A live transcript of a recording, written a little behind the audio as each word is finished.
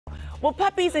Well,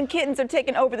 puppies and kittens are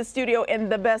taking over the studio in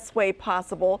the best way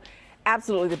possible.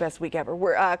 Absolutely the best week ever.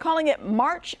 We're calling it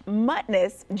March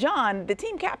Muttness. John, the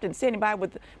team captain, standing by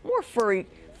with more fur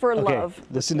love.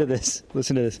 Listen to this.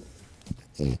 Listen to this.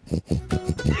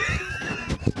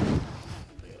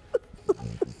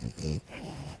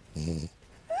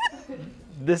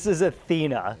 This is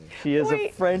Athena. She is a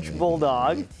French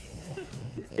bulldog,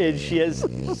 and she has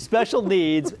special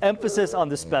needs. Emphasis on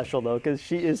the special, though, because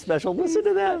she is special. Listen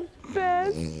to that.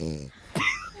 Best.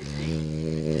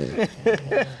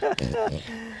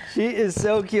 She is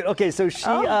so cute. Okay, so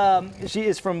she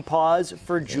is from Paws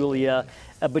for Julia,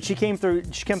 but she came through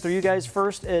you guys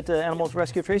first at Animals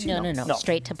Rescue Tracy? No.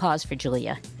 Straight to Paws for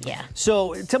Julia. Yeah.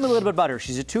 So tell me a little bit about her.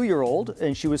 She's a 2-year-old,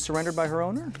 and she was surrendered by her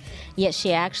owner? Yes,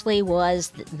 she actually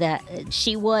was.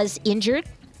 She was injured.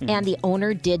 And the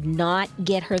owner did not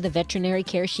get her the veterinary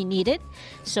care she needed.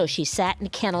 So she sat in a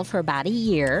kennel for about a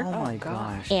year. Oh my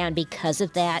gosh. And because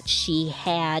of that, she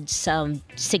had some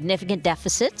significant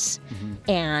deficits.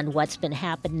 And what's been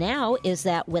happened now is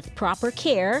that with proper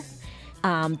care,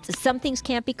 some things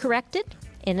can't be corrected.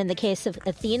 And in the case of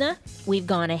Athena, we've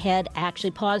gone ahead,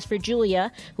 actually Paws for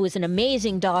Julia, who is an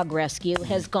amazing dog rescue,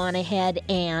 has gone ahead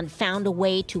and found a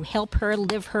way to help her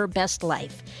live her best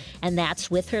life. And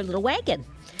that's with her little wagon.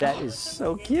 That is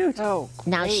so cute. Oh, great.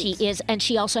 Now she is, and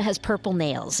she also has purple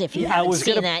nails, if you haven't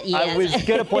seen that yet. I was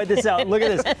going to point this out. Look at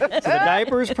this. So the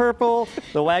diaper's purple,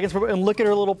 the wagon's purple, and look at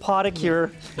her little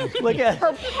podicure. Look at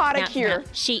her podicure. Now,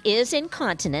 she is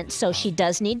incontinent, so she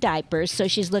does need diapers. So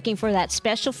she's looking for that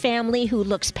special family who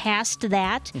looks past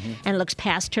that and looks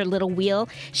past her little wheel.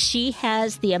 She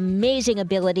has the amazing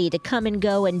ability to come and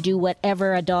go and do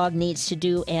whatever a dog needs to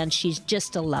do, and she's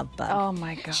just a love bug. Oh,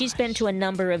 my gosh. She's been to a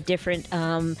number of different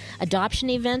adoption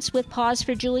events with Paws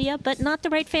for Julia, but not the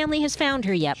right family has found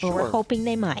her yet, but we're hoping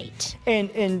they might.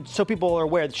 And so people are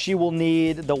aware that she will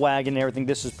need the wagon and everything.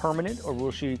 This is permanent, or will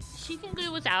she? She can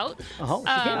do without.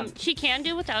 She can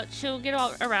do without. She'll get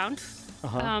all around.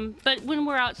 But when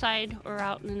we're outside or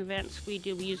out in events, we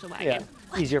do use a wagon.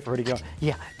 Yeah, easier for her to go.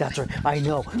 Yeah, that's right. I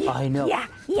know. Yeah.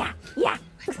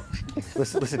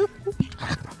 Listen.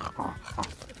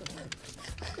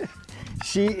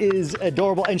 She is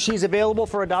adorable, and she's available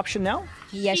for adoption now?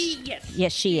 Yes,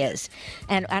 she is.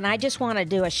 And I just want to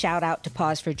do a shout out to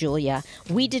Paws for Julia.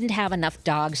 We didn't have enough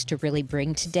dogs to really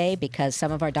bring today because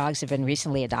some of our dogs have been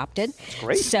recently adopted.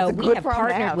 Great. So we have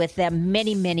partnered with them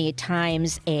many, many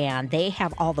times, and they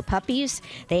have all the puppies.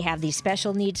 They have these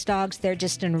special needs dogs. They're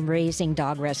just an amazing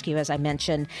dog rescue, as I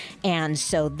mentioned. And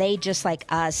so they, just like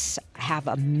us, have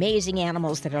amazing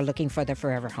animals that are looking for their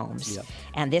forever homes. Yep.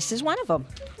 And this is one of them.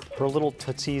 Her little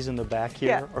tootsies in the back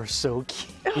here are so cute.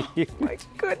 Oh, my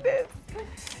goodness.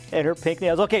 And her pink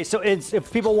nails. Okay, so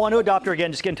if people want to adopt her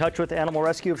again, just get in touch with Animal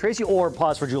Rescue of Tracy or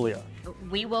Paws for Julia.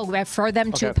 We will refer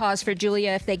them to Paws for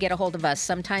Julia if they get a hold of us.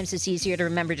 Sometimes it's easier to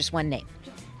remember just one name.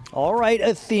 All right,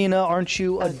 Athena, aren't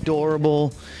you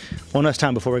adorable? One last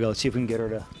time before we go. Let's see if we can get her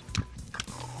to...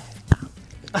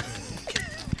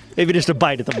 Maybe just a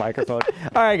bite at the microphone.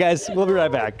 All right, guys, we'll be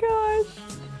right back.